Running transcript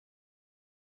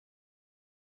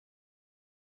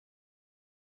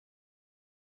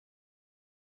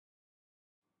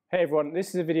Hey everyone, this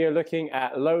is a video looking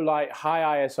at low light,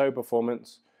 high ISO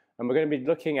performance, and we're going to be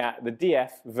looking at the DF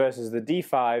versus the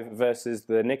D5 versus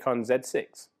the Nikon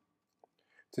Z6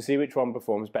 to see which one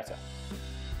performs better.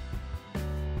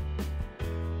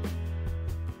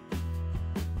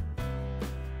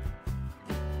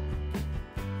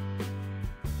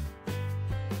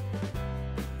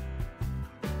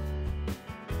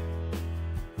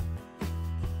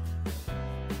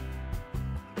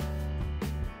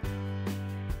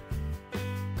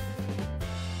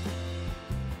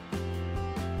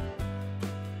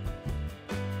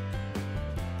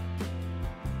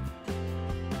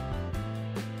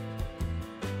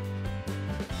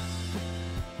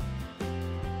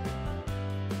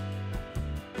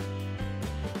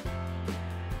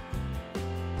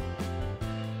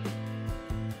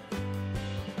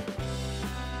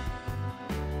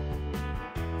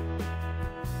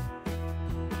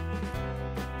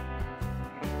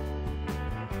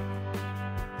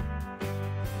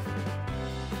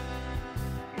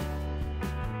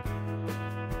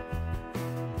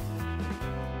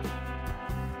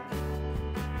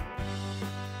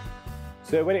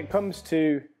 So when it comes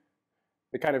to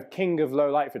the kind of king of low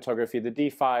light photography, the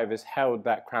D5 has held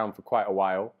that crown for quite a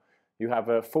while. You have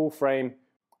a full frame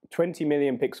 20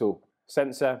 million pixel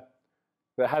sensor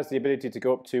that has the ability to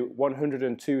go up to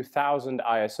 102,000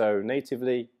 ISO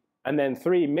natively and then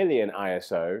 3 million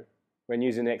ISO when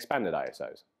using the expanded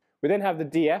ISOs. We then have the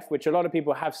DF, which a lot of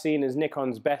people have seen as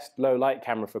Nikon's best low light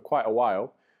camera for quite a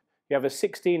while. You have a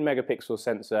 16 megapixel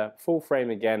sensor, full frame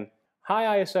again,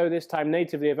 high ISO this time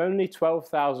natively of only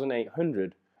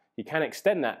 12,800. You can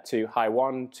extend that to high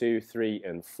 1, 2, 3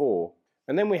 and 4.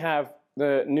 And then we have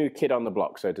the new kid on the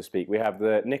block, so to speak. We have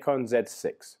the Nikon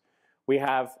Z6. We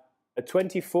have a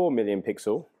 24 million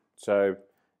pixel, so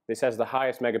this has the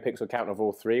highest megapixel count of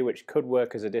all three, which could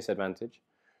work as a disadvantage.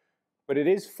 But it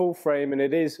is full frame and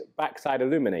it is backside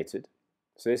illuminated.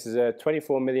 So this is a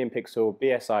 24 million pixel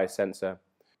BSI sensor.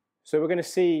 So we're going to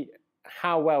see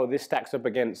how well this stacks up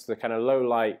against the kind of low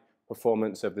light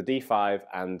performance of the D5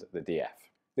 and the DF.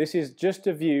 This is just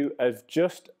a view of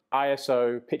just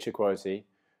ISO picture quality.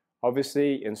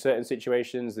 Obviously, in certain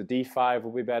situations, the D5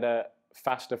 will be better,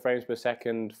 faster frames per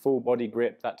second, full body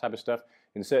grip, that type of stuff.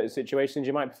 In certain situations,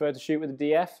 you might prefer to shoot with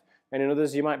the DF, and in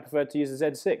others, you might prefer to use the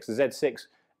Z6. The Z6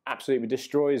 absolutely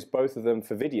destroys both of them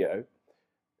for video,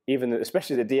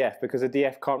 especially the DF, because the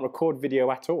DF can't record video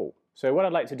at all. So what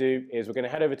I'd like to do is we're going to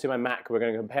head over to my Mac, we're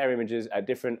going to compare images at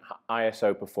different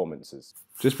ISO performances.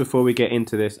 Just before we get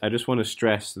into this, I just want to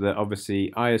stress that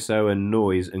obviously ISO and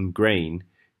noise and grain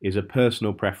is a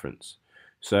personal preference.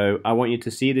 So I want you to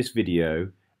see this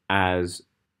video as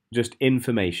just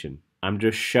information. I'm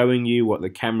just showing you what the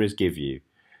cameras give you.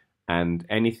 And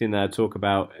anything that I talk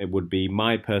about, it would be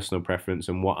my personal preference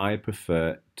and what I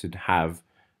prefer to have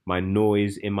my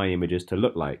noise in my images to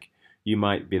look like. You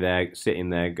might be there, sitting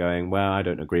there going, well, I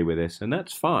don't agree with this, and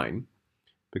that's fine,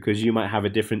 because you might have a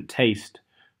different taste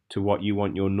to what you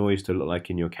want your noise to look like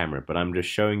in your camera, but I'm just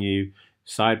showing you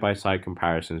side-by-side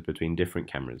comparisons between different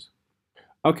cameras.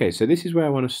 Okay, so this is where I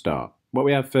want to start. What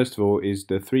we have first of all is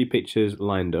the three pictures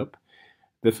lined up.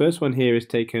 The first one here is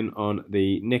taken on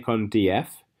the Nikon DF,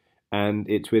 and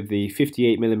it's with the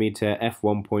 58mm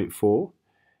f1.4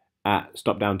 at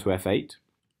stop down to f8.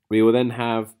 We will then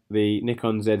have the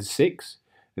Nikon Z6,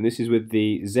 and this is with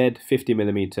the Z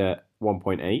 50mm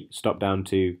 1.8, stop down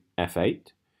to f8.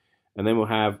 And then we'll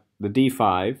have the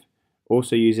D5,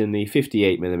 also using the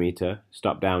 58mm,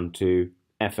 stop down to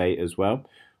f8 as well.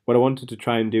 What I wanted to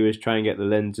try and do is try and get the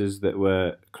lenses that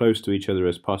were close to each other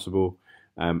as possible,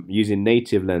 using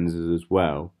native lenses as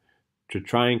well, to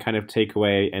try and kind of take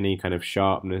away any kind of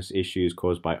sharpness issues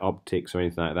caused by optics or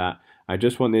anything like that. I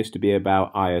just want this to be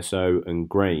about ISO and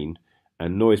grain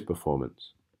and noise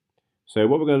performance. So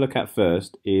what we're going to look at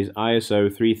first is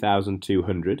ISO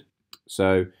 3200.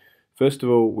 So first of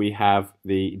all, we have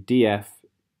the DF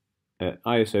at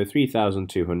ISO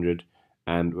 3200,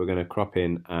 and we're going to crop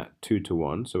in at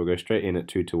 2:1. So we'll go straight in at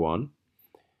 2:1.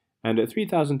 And at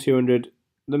 3200,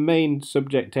 the main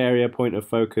subject area point of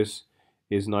focus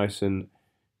is nice and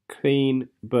clean,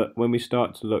 but when we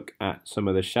start to look at some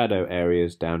of the shadow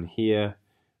areas down here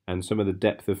and some of the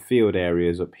depth of field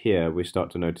areas up here, we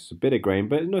start to notice a bit of grain,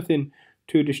 but nothing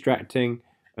too distracting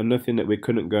and nothing that we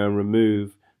couldn't go and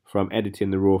remove from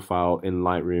editing the raw file in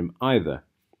Lightroom either.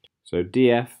 So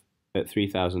DF at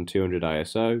 3200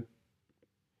 ISO,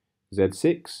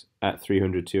 Z6 at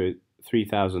 3200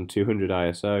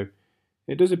 ISO,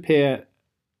 it does appear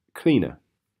cleaner.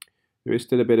 There is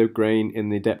still a bit of grain in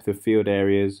the depth of field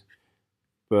areas,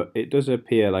 but it does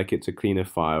appear like it's a cleaner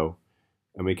file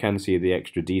and we can see the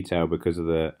extra detail because of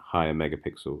the higher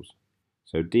megapixels.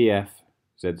 So DF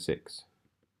Z6,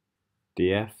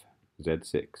 DF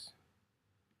Z6,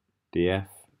 DF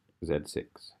Z6.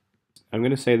 I'm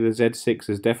going to say the Z6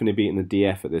 has definitely beaten the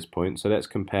DF at this point, so let's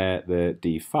compare the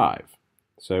D5.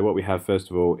 So what we have first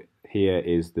of all here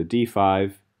is the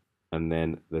D5 and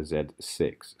then the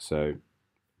Z6. So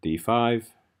D5,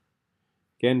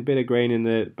 again, bit of grain in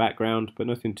the background, but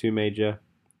nothing too major.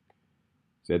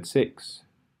 Z6,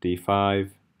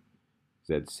 D5,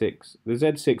 Z6. The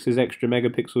Z6's extra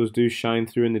megapixels do shine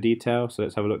through in the detail, so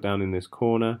let's have a look down in this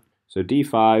corner. So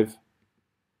D5,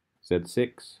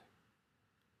 Z6,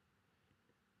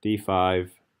 D5,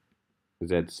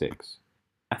 Z6.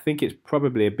 I think it's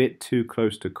probably a bit too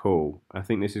close to call. I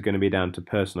think this is going to be down to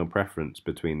personal preference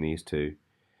between these two.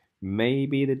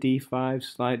 Maybe the D5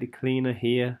 slightly cleaner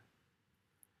here,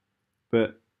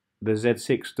 but the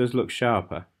Z6 does look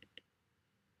sharper.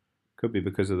 Could be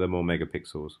because of the more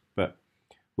megapixels, but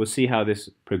we'll see how this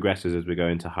progresses as we go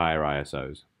into higher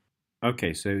ISOs.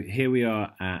 Okay, so here we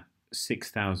are at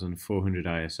 6400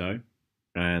 ISO,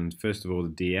 and first of all the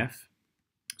DF.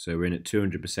 So we're in at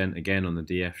 200% again on the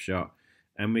DF shot,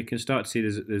 and we can start to see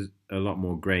there's a lot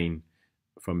more grain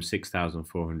from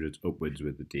 6400 upwards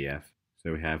with the DF.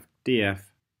 So we have DF,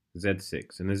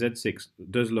 Z6, and the Z6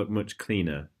 does look much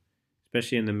cleaner,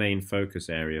 especially in the main focus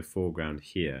area foreground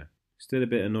here. Still a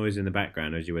bit of noise in the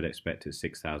background as you would expect at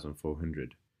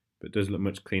 6400, but does look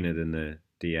much cleaner than the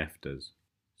DF does.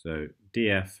 So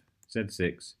DF,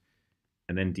 Z6,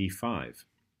 and then D5.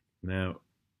 Now,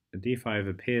 the D5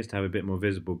 appears to have a bit more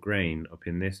visible grain up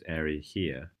in this area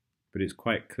here, but it's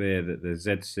quite clear that the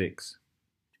Z6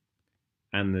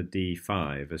 and the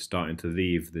D5 are starting to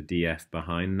leave the DF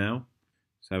behind now.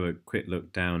 Let's have a quick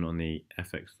look down on the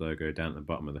FX logo down at the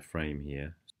bottom of the frame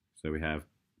here. So we have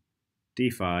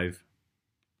D5,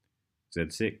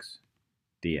 Z6,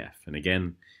 DF. And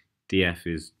again, DF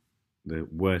is the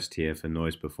worst here for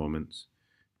noise performance.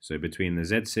 So between the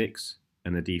Z6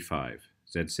 and the D5,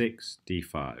 Z6,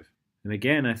 D5. And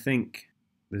again, I think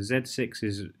the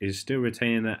Z6 is still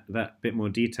retaining that bit more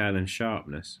detail and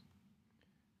sharpness.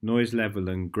 Noise level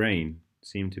and grain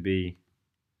seem to be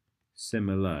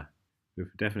similar.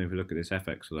 Definitely if we look at this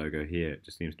FX logo here, it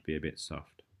just seems to be a bit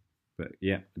soft. But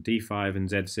yeah, D5 and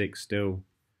Z6 still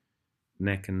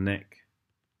neck and neck.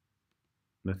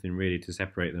 Nothing really to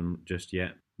separate them just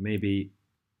yet. Maybe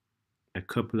a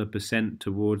couple of percent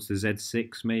towards the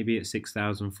Z6, maybe at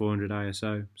 6400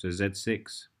 ISO. So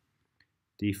Z6,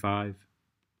 D5,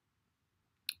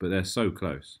 but they're so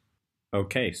close.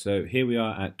 Okay, so here we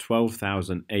are at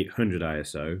 12,800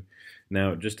 ISO.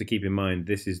 Now, just to keep in mind,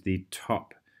 this is the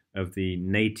top of the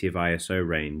native ISO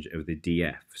range of the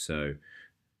DF. So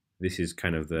this is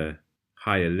kind of the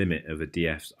higher limit of the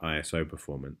DF's ISO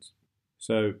performance.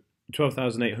 So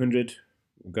 12,800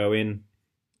 will go in.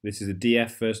 This is a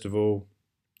DF first of all,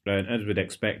 and as we'd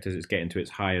expect, as it's getting to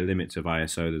its higher limits of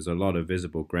ISO, there's a lot of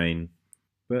visible grain,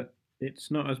 but it's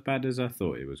not as bad as I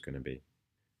thought it was going to be.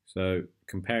 So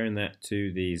comparing that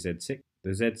to the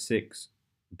Z6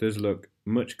 does look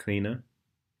much cleaner.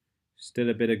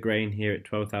 Still a bit of grain here at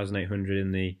 12,800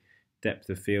 in the depth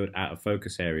of field out of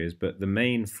focus areas, but the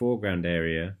main foreground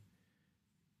area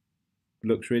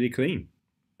looks really clean.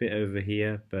 Bit over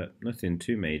here, but nothing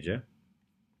too major.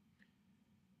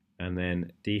 And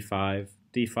then D5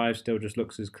 still just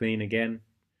looks as clean again.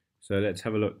 So let's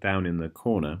have a look down in the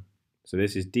corner. So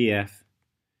this is DF,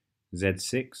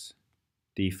 Z6,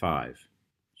 D5.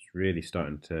 It's really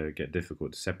starting to get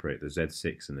difficult to separate the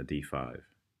Z6 and the D5.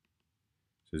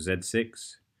 So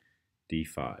Z6,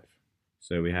 D5.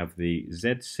 So we have the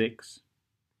Z6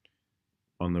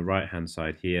 on the right hand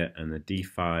side here and the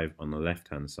D5 on the left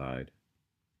hand side.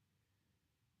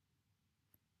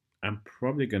 I'm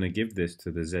probably going to give this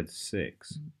to the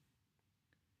Z6.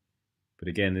 But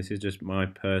again, this is just my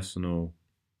personal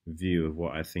view of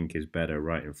what I think is better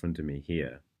right in front of me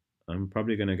here. I'm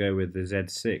probably going to go with the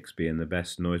Z6 being the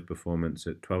best noise performance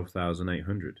at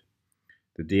 12,800.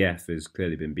 The DF has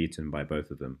clearly been beaten by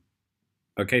both of them.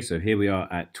 Okay, so here we are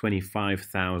at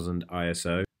 25,000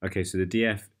 ISO. Okay, so the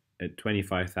DF at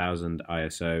 25,000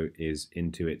 ISO is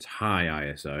into its high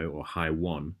ISO, or high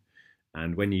 1.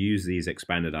 And when you use these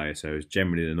expanded ISOs,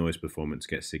 generally the noise performance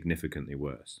gets significantly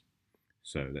worse.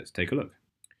 So let's take a look.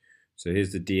 So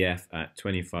here's the DF at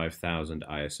 25,000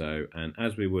 ISO, and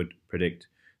as we would predict,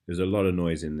 there's a lot of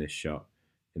noise in this shot,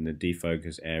 in the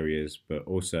defocus areas, but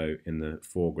also in the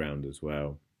foreground as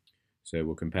well. So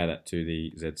we'll compare that to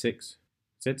the Z6.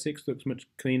 Z6 looks much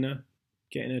cleaner,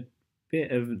 getting a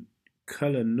bit of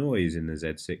color noise in the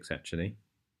Z6 actually,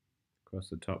 across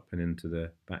the top and into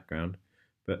the background.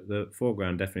 but the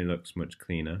foreground definitely looks much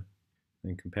cleaner.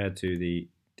 And compared to the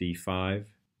D5,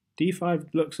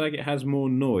 D5 looks like it has more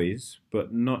noise,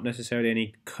 but not necessarily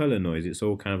any color noise. It's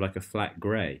all kind of like a flat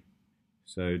gray.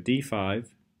 So D5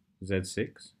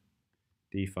 Z6,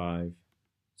 D5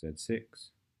 Z6,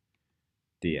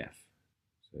 DF.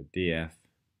 So DF,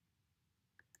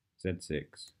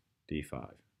 Z6,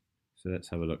 D5. So let's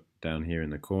have a look down here in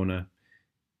the corner.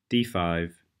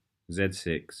 D5,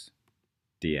 Z6,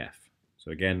 DF.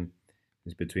 So again,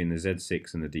 it's between the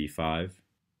Z6 and the D5.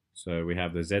 So we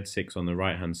have the Z6 on the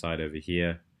right hand side over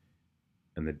here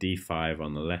and the D5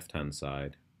 on the left hand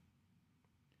side.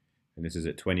 And this is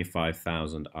at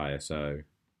 25,000 ISO.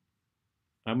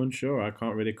 I'm unsure, I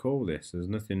can't really call this. There's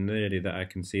nothing really that I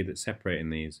can see that's separating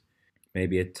these.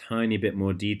 Maybe a tiny bit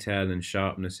more detail and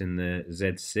sharpness in the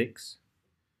Z6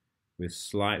 with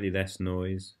slightly less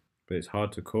noise, but it's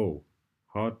hard to call.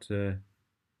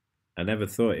 I never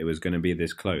thought it was going to be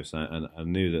this close. I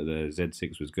knew that the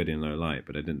Z6 was good in low light,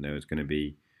 but I didn't know it was going to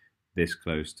be this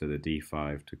close to the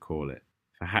D5 to call it.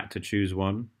 If I had to choose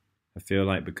one, I feel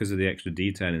like because of the extra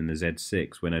detail in the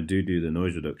Z6, when I do the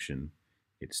noise reduction,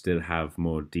 it still have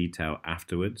more detail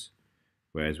afterwards.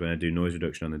 Whereas when I do noise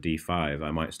reduction on the D5,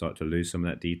 I might start to lose some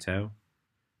of that detail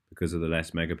because of the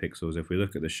less megapixels. If we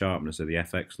look at the sharpness of the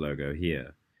FX logo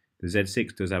here, the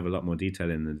Z6 does have a lot more detail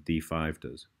in than the D5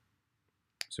 does.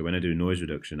 So when I do noise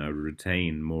reduction, I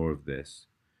retain more of this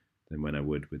than when I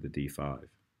would with the D5.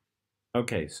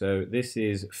 Okay, so this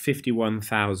is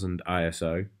 51,000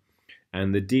 ISO,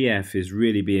 and the DF is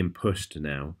really being pushed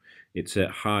now. It's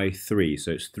at high 3,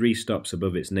 so it's 3 stops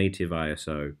above its native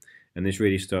ISO, and this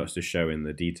really starts to show in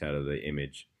the detail of the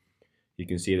image. You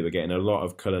can see that we're getting a lot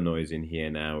of color noise in here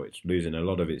now. It's losing a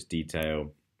lot of its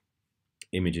detail.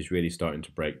 Image is really starting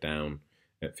to break down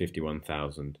at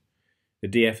 51,000. The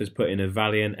DF has put in a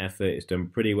valiant effort. It's done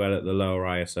pretty well at the lower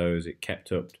ISOs. It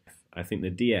kept up. I think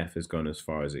the DF has gone as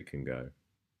far as it can go.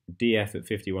 DF at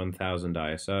 51,000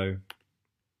 ISO.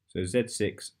 So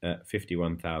Z6 at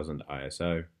 51,000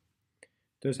 ISO.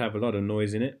 Does have a lot of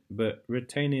noise in it, but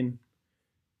retaining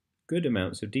good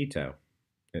amounts of detail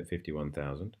at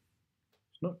 51,000.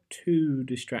 It's not too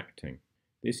distracting.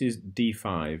 This is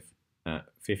D5 at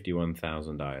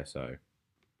 51,000 ISO.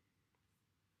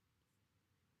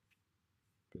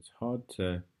 It's hard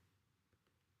to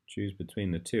choose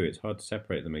between the two. It's hard to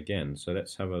separate them again. So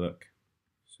let's have a look.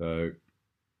 So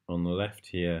on the left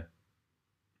here,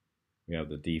 we have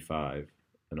the D5,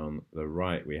 and on the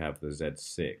right we have the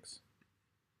Z6.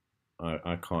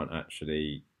 I can't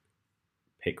actually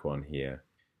pick one here.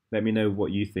 Let me know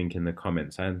what you think in the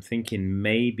comments. I'm thinking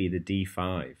maybe the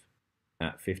D5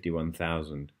 at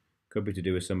 51,000 could be to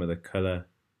do with some of the color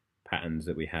patterns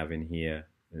that we have in here,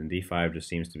 and D5 just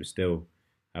seems to still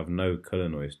have no color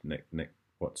noise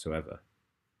whatsoever,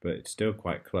 but it's still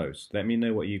quite close. Let me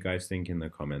know what you guys think in the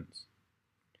comments.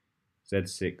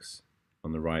 Z6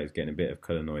 on the right is getting a bit of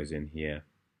color noise in here,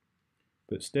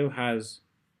 but still has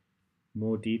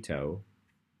more detail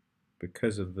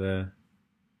because of the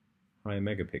higher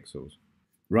megapixels.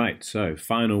 Right, so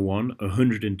final one,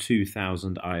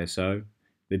 102,000 ISO.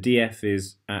 The DF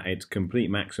is at its complete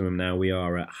maximum now. We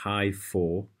are at high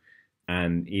 4,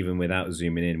 and even without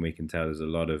zooming in, we can tell there's a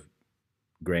lot of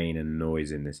grain and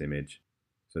noise in this image.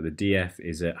 So the DF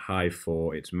is at high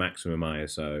 4, its maximum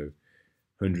ISO,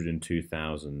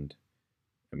 102,000.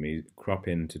 And we crop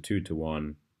into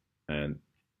 2:1 and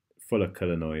full of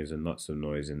color noise and lots of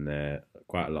noise in there,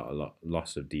 quite a lot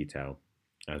loss of detail,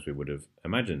 as we would have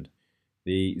imagined.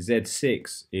 The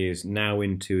Z6 is now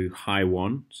into high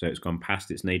 1, so it's gone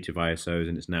past its native ISOs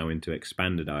and it's now into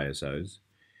expanded ISOs.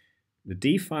 The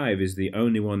D5 is the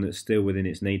only one that's still within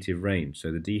its native range,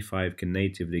 so the D5 can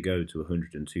natively go to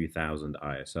 102,000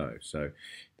 ISO. So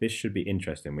this should be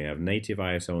interesting. We have native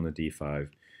ISO on the D5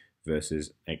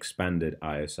 versus expanded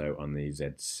ISO on the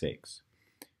Z6.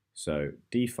 So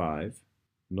D5,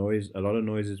 noise, a lot of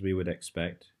noise as we would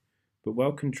expect, but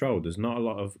well controlled. There's not a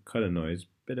lot of color noise,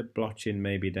 bit of blotching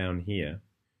maybe down here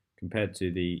compared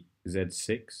to the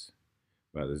Z6.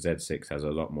 Well, the Z6 has a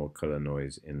lot more color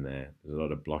noise in there. There's a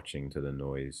lot of blotching to the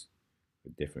noise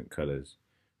with different colors.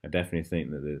 I definitely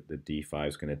think that the D5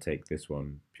 is going to take this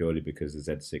one purely because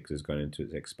the Z6 has gone into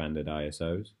its expanded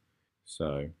ISOs.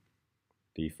 So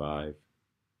D5,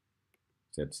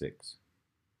 Z6.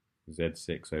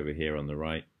 Z6 over here on the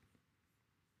right,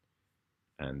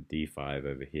 and D5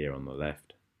 over here on the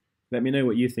left. Let me know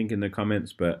what you think in the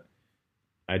comments, but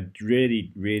I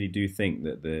really do think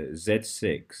that the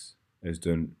Z6 has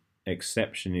done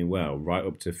exceptionally well right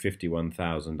up to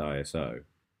 51,000 ISO,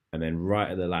 and then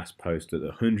right at the last post at the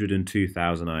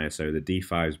 102,000 ISO, the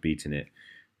D5's beating it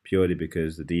purely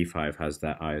because the D5 has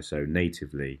that ISO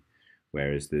natively,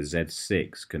 whereas the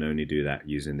Z6 can only do that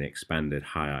using the expanded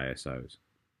high ISOs.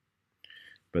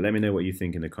 But let me know what you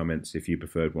think in the comments if you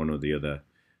preferred one or the other.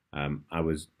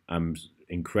 I'm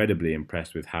incredibly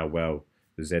impressed with how well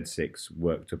the Z6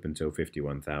 worked up until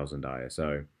 51,000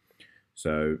 ISO.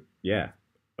 So yeah,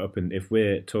 if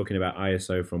we're talking about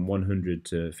ISO from 100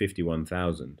 to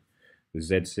 51,000, the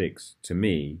Z6 to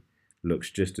me looks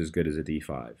just as good as a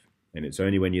D5. And it's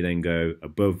only when you then go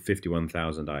above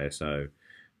 51,000 ISO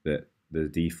that the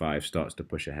D5 starts to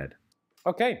push ahead.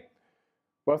 Okay.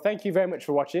 Well, thank you very much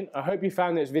for watching. I hope you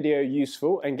found this video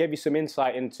useful and gave you some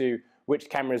insight into which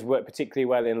cameras work particularly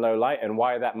well in low light and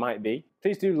why that might be.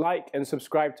 Please do like and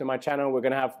subscribe to my channel. We're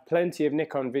going to have plenty of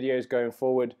Nikon videos going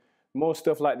forward, more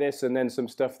stuff like this, and then some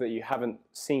stuff that you haven't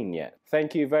seen yet.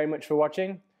 Thank you very much for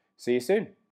watching. See you soon.